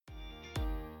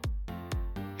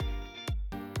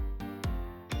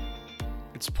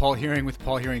It's Paul Hearing with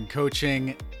Paul Hearing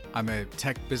Coaching. I'm a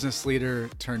tech business leader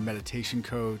turned meditation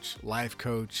coach, life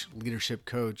coach, leadership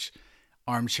coach,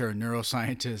 armchair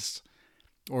neuroscientist,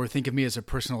 or think of me as a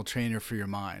personal trainer for your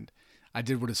mind. I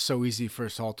did what is so easy for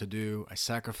us all to do. I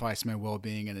sacrificed my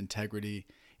well-being and integrity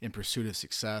in pursuit of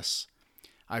success.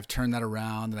 I've turned that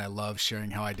around and I love sharing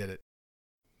how I did it.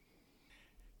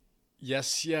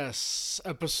 Yes.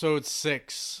 Episode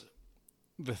 6,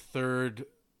 the third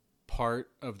part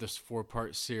of this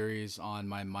 4-part series on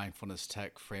my mindfulness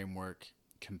tech framework,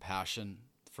 compassion.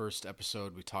 First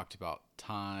episode, we talked about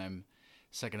time.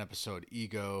 Second episode,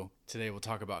 ego. Today we'll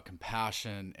talk about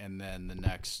compassion, and then the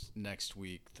next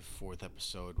week, the 4th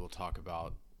episode, we'll talk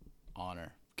about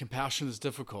honor. Compassion is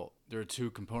difficult. There are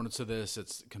 2 components of this.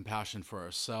 It's compassion for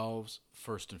ourselves,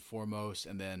 first and foremost,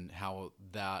 and then how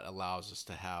that allows us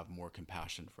to have more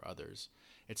compassion for others.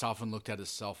 It's often looked at as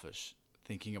selfish,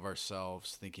 thinking of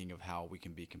ourselves, thinking of how we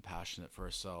can be compassionate for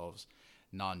ourselves,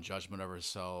 non-judgment of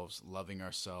ourselves, loving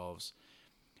ourselves.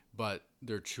 But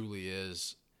there truly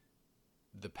is,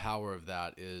 the power of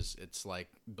that is, it's like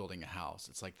building a house.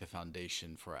 It's like the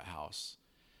foundation for a house.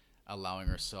 Allowing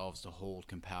ourselves to hold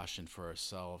compassion for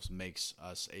ourselves makes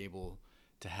us able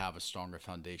to have a stronger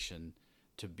foundation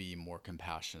to be more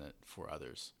compassionate for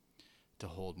others, to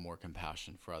hold more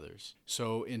compassion for others.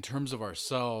 So in terms of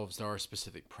ourselves, there are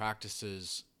specific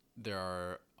practices.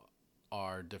 There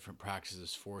are different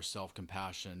practices for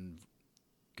self-compassion,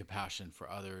 compassion for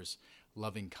others.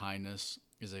 Loving kindness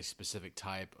is a specific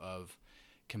type of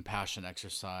compassion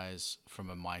exercise from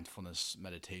a mindfulness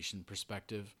meditation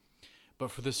perspective. But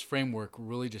for this framework, we're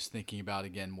really just thinking about,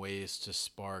 again, ways to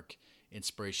spark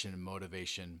inspiration and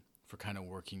motivation for kind of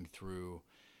working through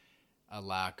a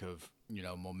lack of,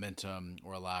 momentum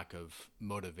or a lack of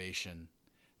motivation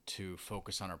to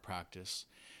focus on our practice.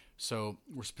 So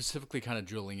we're specifically kind of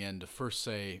drilling in to first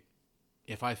say,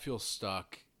 if I feel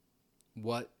stuck,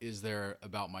 what is there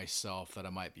about myself that I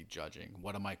might be judging?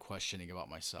 What am I questioning about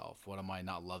myself? What am I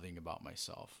not loving about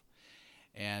myself?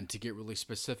 And to get really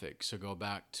specific, so go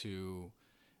back to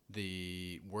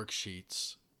the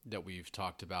worksheets that we've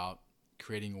talked about,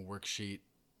 creating a worksheet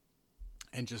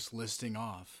and just listing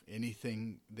off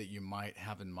anything that you might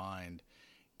have in mind,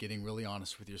 getting really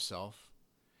honest with yourself,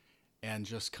 and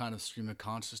just kind of stream of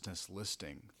consciousness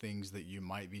listing things that you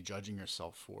might be judging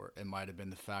yourself for. It might have been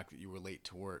the fact that you were late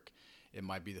to work. It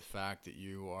might be the fact that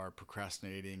you are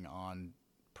procrastinating on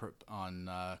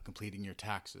completing your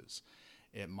taxes.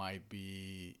 It might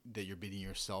be that you're beating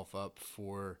yourself up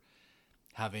for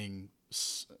having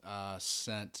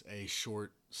sent a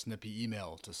short, snippy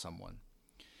email to someone.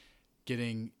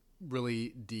 Getting really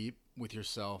deep with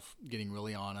yourself, getting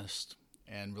really honest,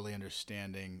 and really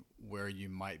understanding where you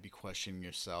might be questioning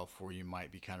yourself, where you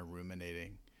might be kind of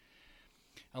ruminating,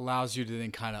 allows you to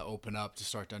then kind of open up to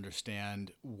start to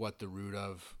understand what the root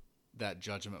of that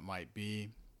judgment might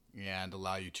be, and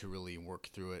allow you to really work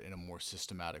through it in a more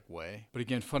systematic way. But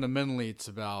again, fundamentally, it's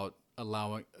about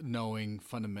knowing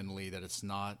fundamentally that it's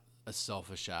not a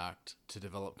selfish act to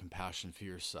develop compassion for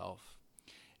yourself,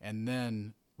 and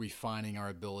then refining our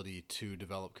ability to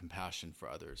develop compassion for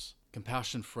others.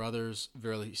 Compassion for others,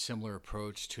 very similar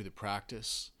approach to the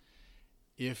practice.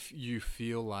 If you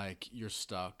feel like you're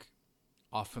stuck,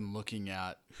 often looking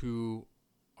at who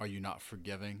are you not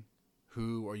forgiving,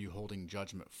 who are you holding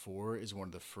judgment for, is one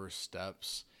of the first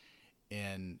steps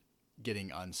in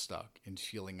getting unstuck and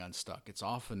feeling unstuck. It's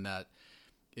often that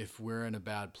if we're in a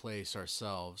bad place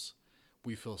ourselves,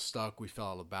 we feel stuck, we feel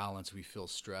out of balance, we feel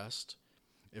stressed.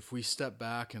 If we step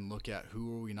back and look at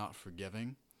who are we not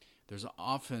forgiving, there's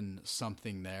often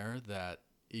something there that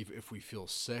if we feel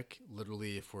sick,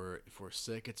 literally if we're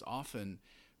sick, it's often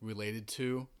related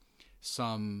to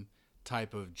some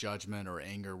type of judgment or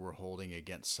anger we're holding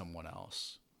against someone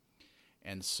else.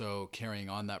 And so carrying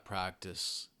on that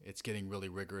practice, it's getting really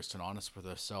rigorous and honest with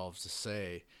ourselves to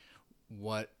say,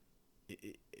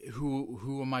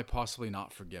 who am I possibly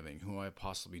not forgiving? Who am I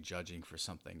possibly judging for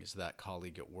something? Is that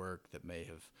colleague at work that may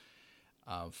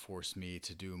have forced me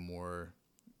to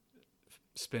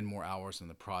spend more hours on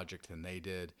the project than they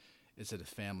did? Is it a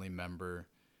family member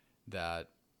that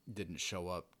didn't show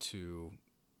up to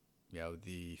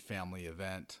the family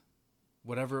event?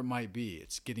 Whatever it might be,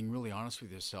 it's getting really honest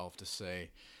with yourself to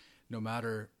say, no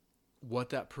matter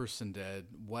what that person did,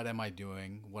 what am I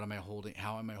doing? What am I holding?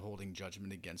 How am I holding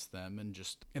judgment against them?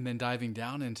 And then diving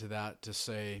down into that to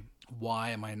say,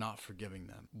 why am I not forgiving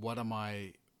them? What am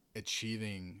I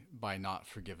achieving by not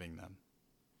forgiving them?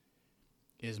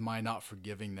 Is my not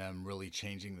forgiving them really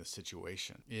changing the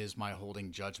situation? Is my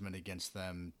holding judgment against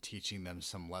them teaching them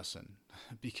some lesson?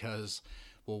 Because,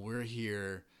 well, we're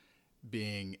here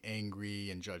being angry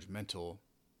and judgmental,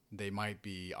 they might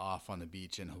be off on the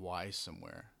beach in Hawaii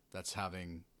somewhere. That's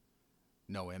having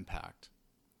no impact.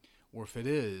 Or if it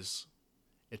is,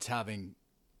 it's having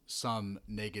some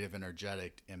negative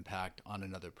energetic impact on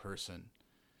another person,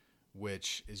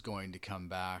 which is going to come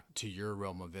back to your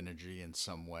realm of energy in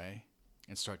some way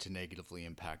and start to negatively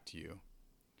impact you.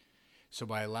 So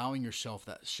by allowing yourself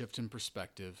that shift in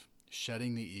perspective,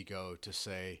 shedding the ego to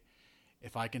say,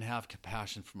 if I can have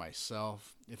compassion for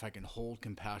myself, if I can hold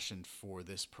compassion for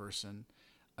this person,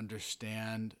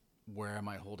 understand where am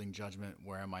I holding judgment,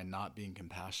 where am I not being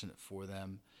compassionate for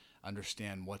them,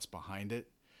 understand what's behind it.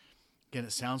 Again,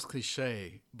 it sounds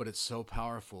cliche, but it's so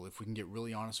powerful if we can get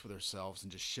really honest with ourselves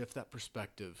and just shift that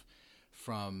perspective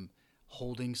from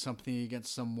holding something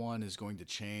against someone is going to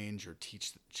change or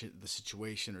teach the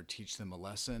situation or teach them a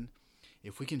lesson.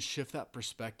 If we can shift that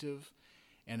perspective,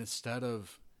 and instead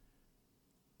of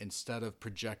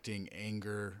projecting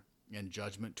anger and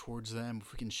judgment towards them,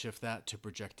 if we can shift that to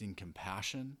projecting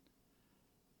compassion,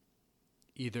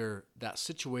 either that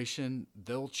situation,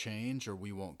 they'll change or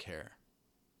we won't care.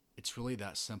 It's really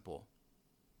that simple.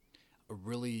 A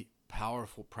really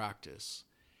powerful practice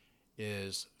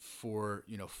is for,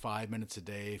 5 minutes a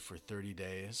day for 30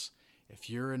 days. If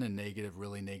you're in a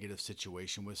really negative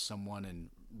situation with someone and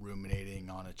ruminating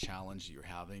on a challenge that you're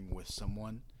having with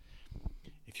someone,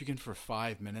 if you can for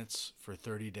 5 minutes for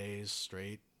 30 days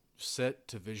straight, sit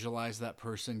to visualize that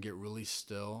person, get really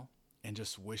still, and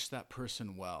just wish that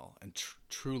person well. And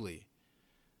truly,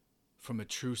 from a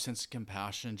true sense of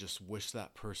compassion, just wish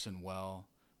that person well,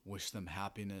 wish them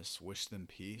happiness, wish them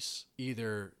peace.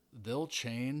 Either they'll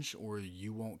change or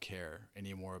you won't care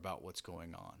anymore about what's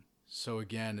going on. So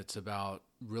again, it's about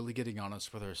really getting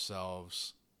honest with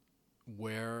ourselves.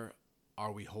 Where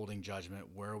are we holding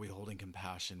judgment? Where are we holding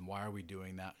compassion? Why are we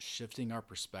doing that? Shifting our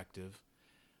perspective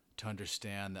to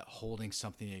understand that holding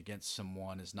something against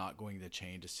someone is not going to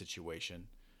change a situation.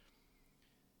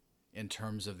 In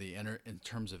terms of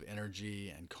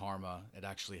energy and karma, it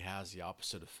actually has the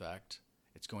opposite effect.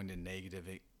 It's going to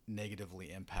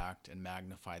negatively impact and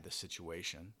magnify the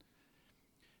situation.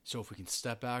 So if we can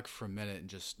step back for a minute and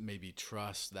just maybe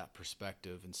trust that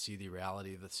perspective and see the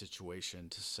reality of the situation,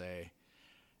 to say,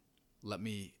 let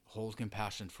me hold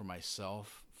compassion for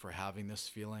myself for having this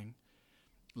feeling.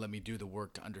 Let me do the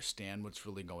work to understand what's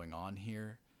really going on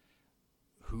here.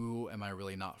 Who am I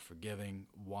really not forgiving?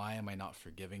 Why am I not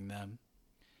forgiving them?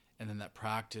 And then that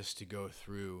practice to go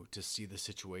through to see the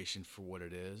situation for what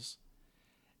it is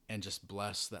and just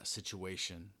bless that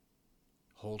situation.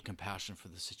 Hold compassion for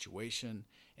the situation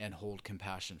and hold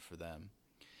compassion for them.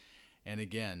 And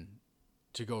again,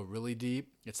 to go really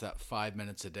deep, it's that 5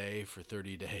 minutes a day for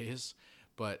 30 days.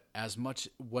 But as much,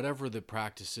 whatever the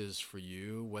practice is for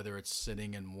you, whether it's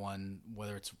sitting in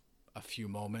whether it's a few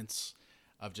moments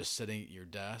of just sitting at your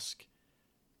desk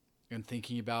and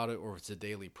thinking about it, or if it's a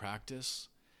daily practice,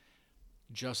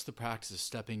 just the practice of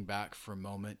stepping back for a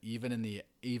moment, even in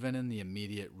the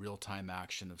immediate real-time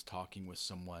action of talking with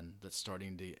someone that's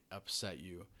starting to upset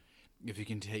you. If you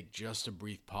can take just a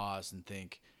brief pause and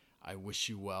think, I wish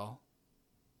you well,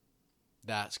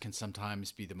 that can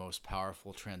sometimes be the most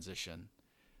powerful transition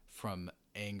from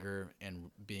anger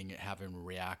and having a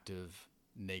reactive,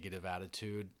 negative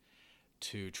attitude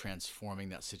to transforming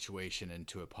that situation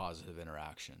into a positive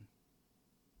interaction.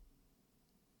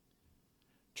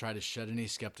 Try to shed any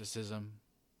skepticism,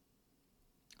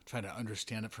 try to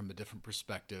understand it from a different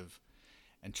perspective,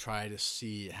 and try to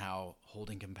see how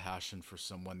holding compassion for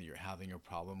someone that you're having a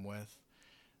problem with,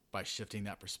 by shifting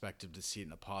that perspective to see it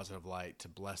in a positive light, to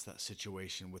bless that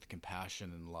situation with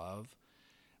compassion and love,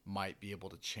 might be able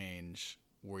to change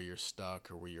where you're stuck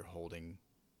or where you're holding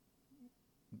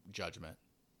judgment.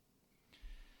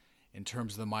 In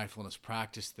terms of the mindfulness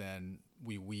practice, then,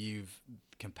 we weave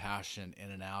compassion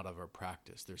in and out of our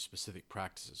practice. There's specific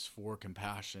practices for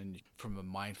compassion. From a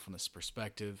mindfulness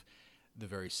perspective, the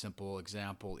very simple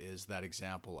example is that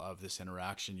example of this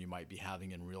interaction you might be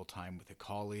having in real time with a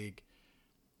colleague,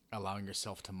 allowing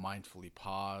yourself to mindfully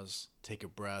pause, take a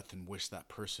breath, and wish that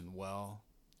person well.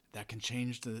 That can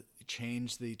change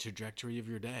the trajectory of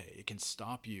your day. It can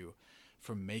stop you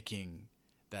from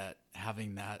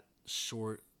having that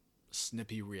short,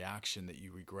 snippy reaction that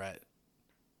you regret.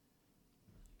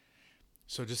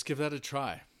 So just give that a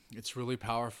try. It's really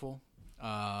powerful.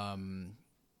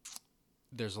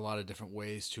 There's a lot of different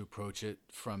ways to approach it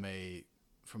from a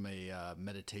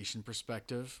meditation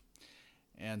perspective.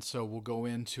 And so we'll go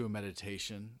into a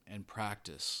meditation and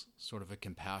practice sort of a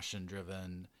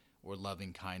compassion-driven or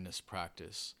loving kindness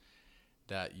practice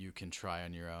that you can try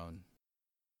on your own.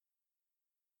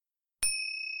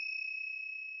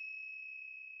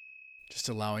 Just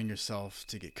allowing yourself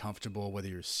to get comfortable, whether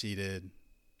you're seated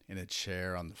in a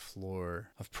chair on the floor.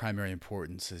 Of primary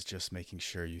importance is just making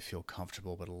sure you feel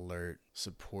comfortable but alert,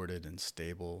 supported and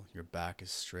stable. Your back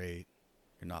is straight.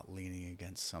 You're not leaning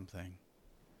against something.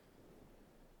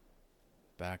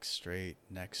 Back straight,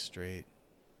 neck straight.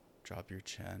 Drop your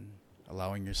chin.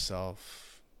 Allowing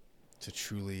yourself to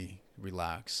truly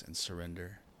relax and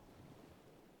surrender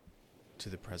to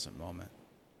the present moment.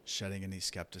 Shedding any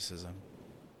skepticism.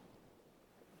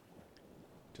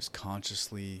 Just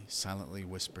consciously, silently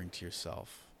whispering to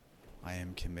yourself, I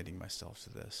am committing myself to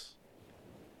this.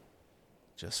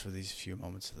 Just for these few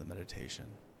moments of the meditation.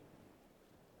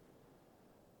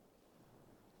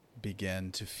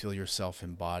 Begin to feel yourself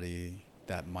embody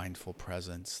that mindful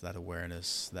presence, that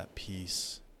awareness, that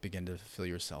peace. Begin to feel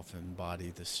yourself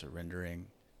embody the surrendering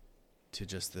to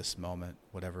just this moment,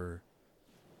 whatever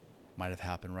might have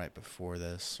happened right before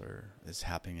this or is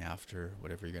happening after,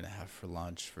 whatever you're going to have for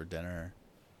lunch, for dinner.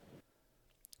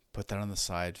 Put that on the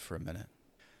side for a minute.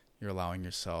 You're allowing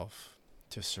yourself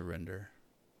to surrender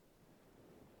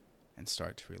and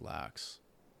start to relax.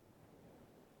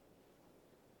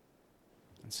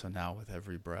 And so now with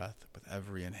every breath, with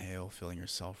every inhale, feeling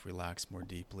yourself relax more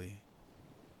deeply.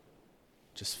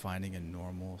 Just finding a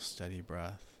normal, steady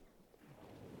breath.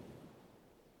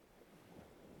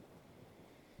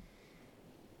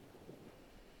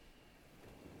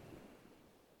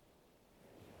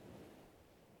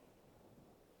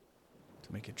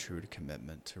 To make a true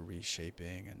commitment to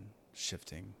reshaping and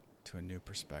shifting to a new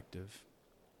perspective.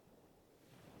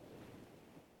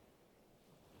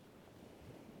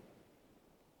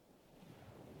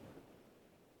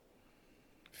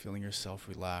 Feeling yourself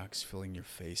relax, feeling your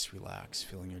face relax,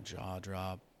 feeling your jaw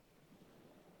drop,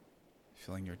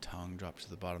 feeling your tongue drop to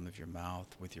the bottom of your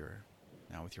mouth with your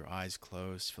eyes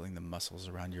closed, feeling the muscles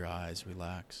around your eyes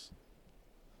relax.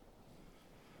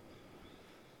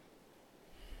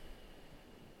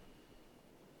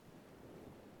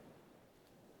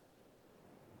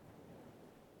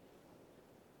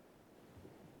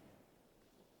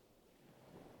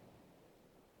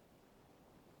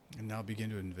 And now begin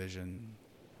to envision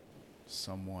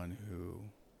someone who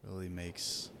really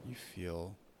makes you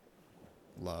feel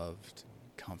loved,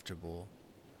 comfortable,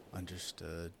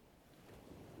 understood.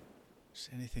 Just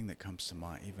anything that comes to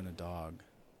mind, even a dog,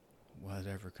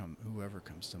 whoever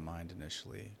comes to mind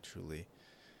initially, truly.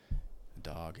 A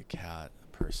dog, a cat,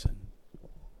 a person,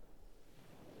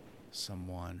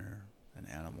 someone or an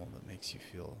animal that makes you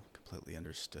feel completely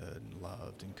understood and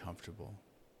loved and comfortable.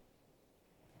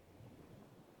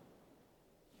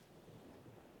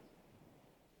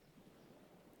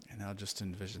 And now just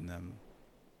envision them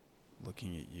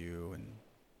looking at you and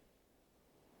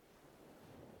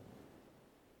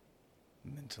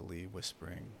mentally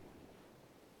whispering,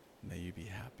 may you be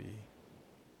happy,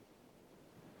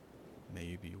 may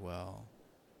you be well,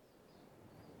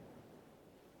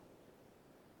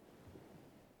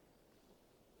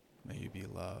 may you be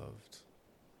loved,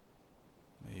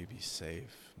 may you be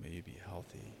safe, may you be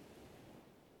healthy.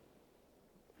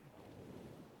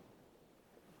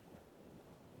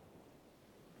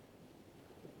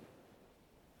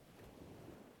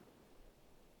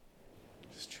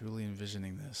 Just truly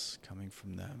envisioning this coming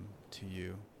from them to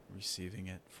you, receiving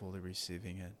it, fully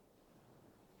receiving it.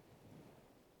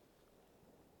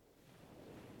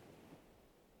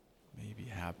 May you be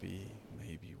happy,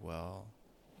 may you be well,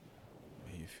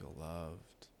 may you feel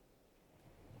loved,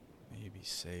 may you be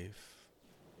safe.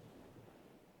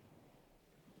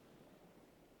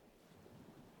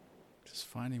 Just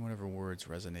finding whatever words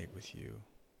resonate with you.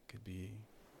 Could be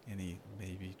any, may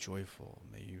you be joyful,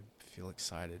 may you feel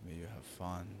excited, may you have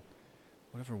fun.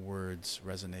 Whatever words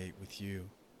resonate with you.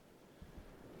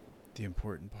 The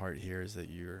important part here is that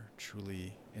you're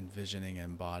truly envisioning,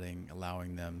 embodying,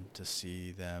 allowing them to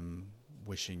see them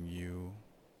wishing you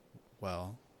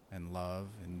well and love,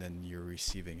 and then you're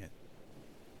receiving it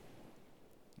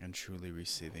and truly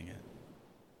receiving it.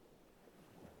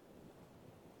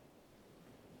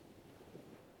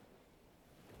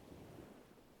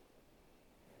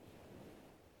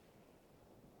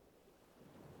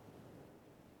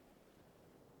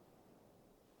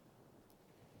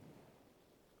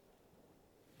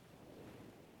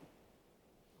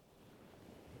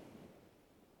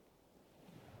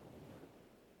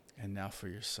 And now for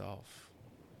yourself,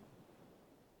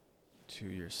 to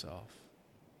yourself.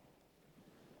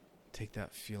 Take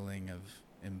that feeling of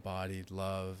embodied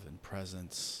love and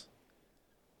presence.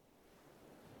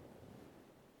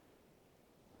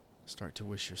 Start to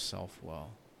wish yourself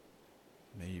well.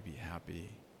 May you be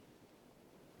happy.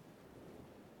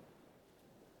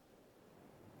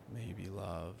 May you be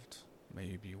loved. May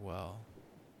you be well.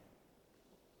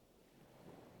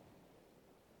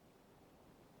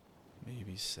 May you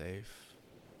be safe.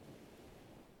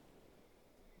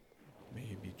 May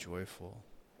you be joyful.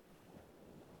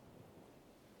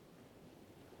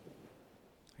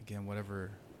 Again,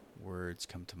 whatever words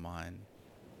come to mind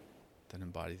that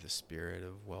embody the spirit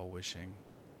of well-wishing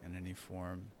in any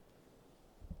form,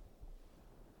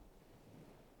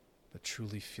 but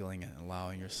truly feeling it and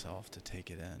allowing yourself to take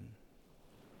it in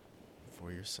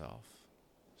for yourself.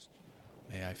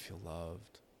 May I feel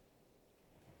loved.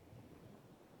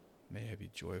 May I be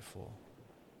joyful.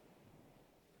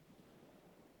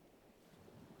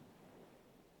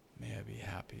 May I be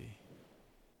happy.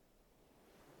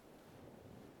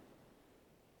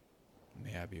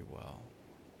 May I be well.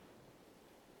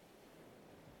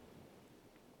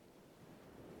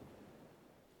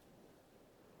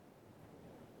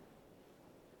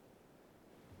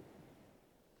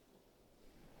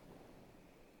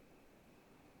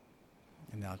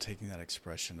 And now taking that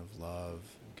expression of love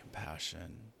and compassion,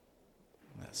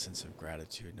 and that sense of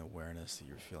gratitude and awareness that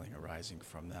you're feeling arising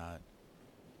from that,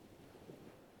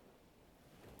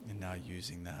 and now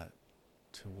using that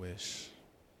to wish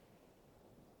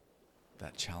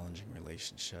that challenging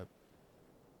relationship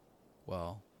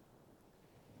well.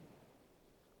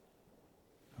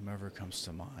 Whomever comes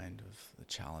to mind of the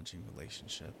challenging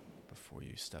relationship before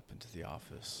you step into the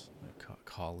office, a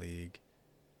colleague.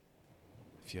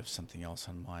 If you have something else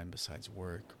on mind besides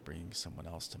work, bringing someone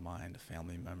else to mind, a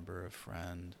family member, a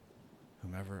friend,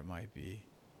 whomever it might be.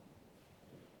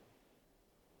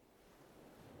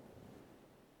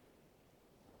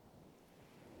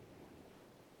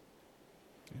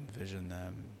 Envision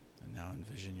them, and now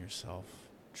envision yourself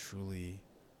truly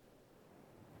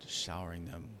just showering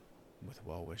them with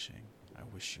well-wishing. I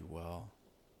wish you well.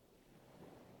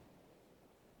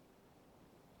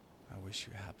 I wish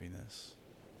you happiness.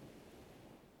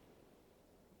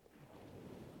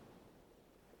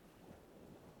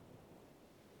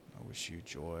 I wish you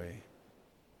joy.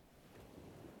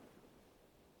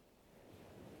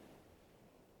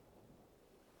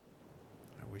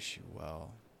 I wish you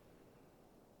well.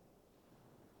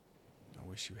 I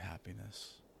wish you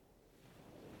happiness.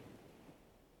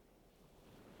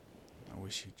 I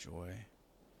wish you joy.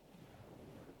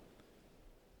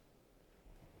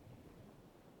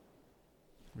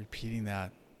 Repeating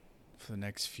that for the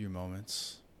next few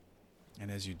moments. And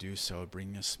as you do so,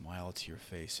 bringing a smile to your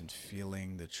face and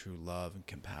feeling the true love and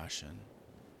compassion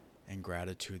and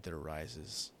gratitude that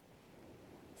arises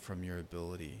from your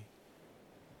ability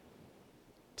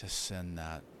to send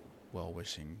that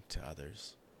well-wishing to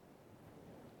others.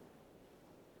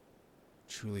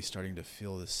 Truly starting to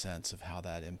feel the sense of how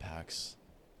that impacts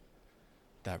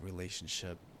that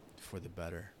relationship for the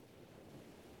better.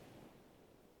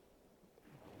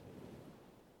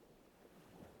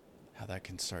 How that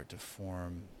can start to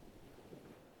form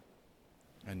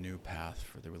a new path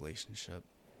for the relationship.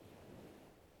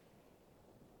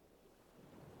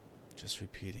 Just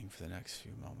repeating for the next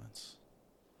few moments.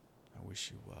 I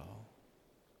wish you well.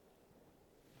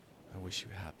 I wish you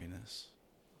happiness.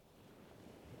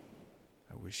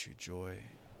 I wish you joy.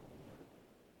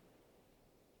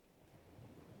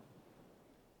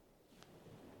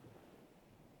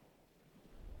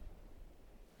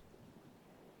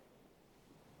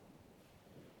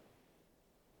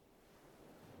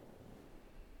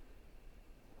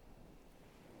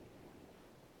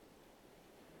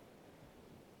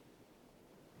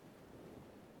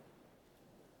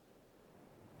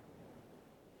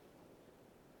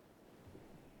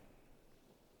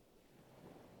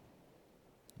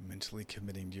 Mentally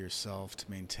committing to yourself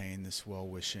to maintain this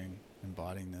well-wishing,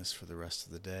 embodying this for the rest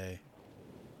of the day,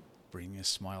 bringing a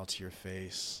smile to your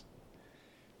face,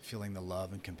 feeling the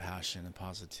love and compassion and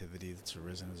positivity that's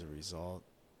arisen as a result,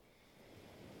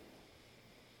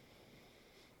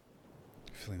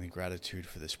 feeling the gratitude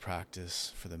for this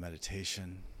practice, for the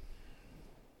meditation,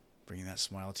 bringing that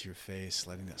smile to your face,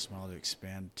 letting that smile to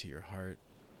expand to your heart.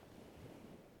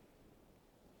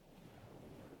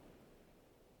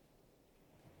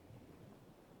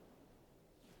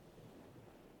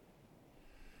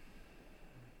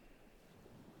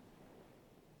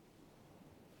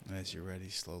 And as you're ready,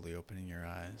 slowly opening your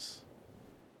eyes.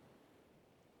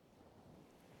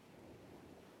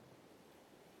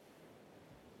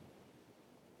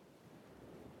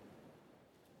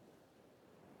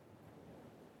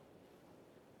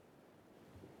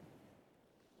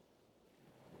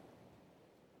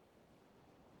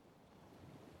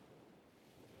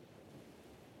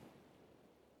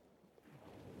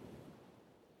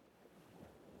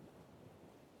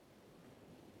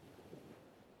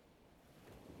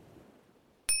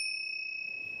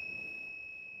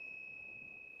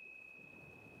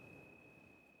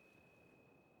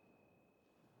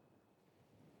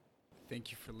 Thank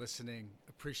you for listening.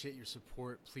 Appreciate your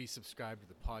support. Please subscribe to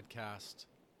the podcast.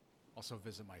 Also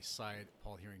visit my site,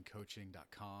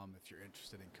 paulhearingcoaching.com, if you're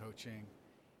interested in coaching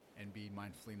and be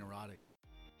mindfully neurotic.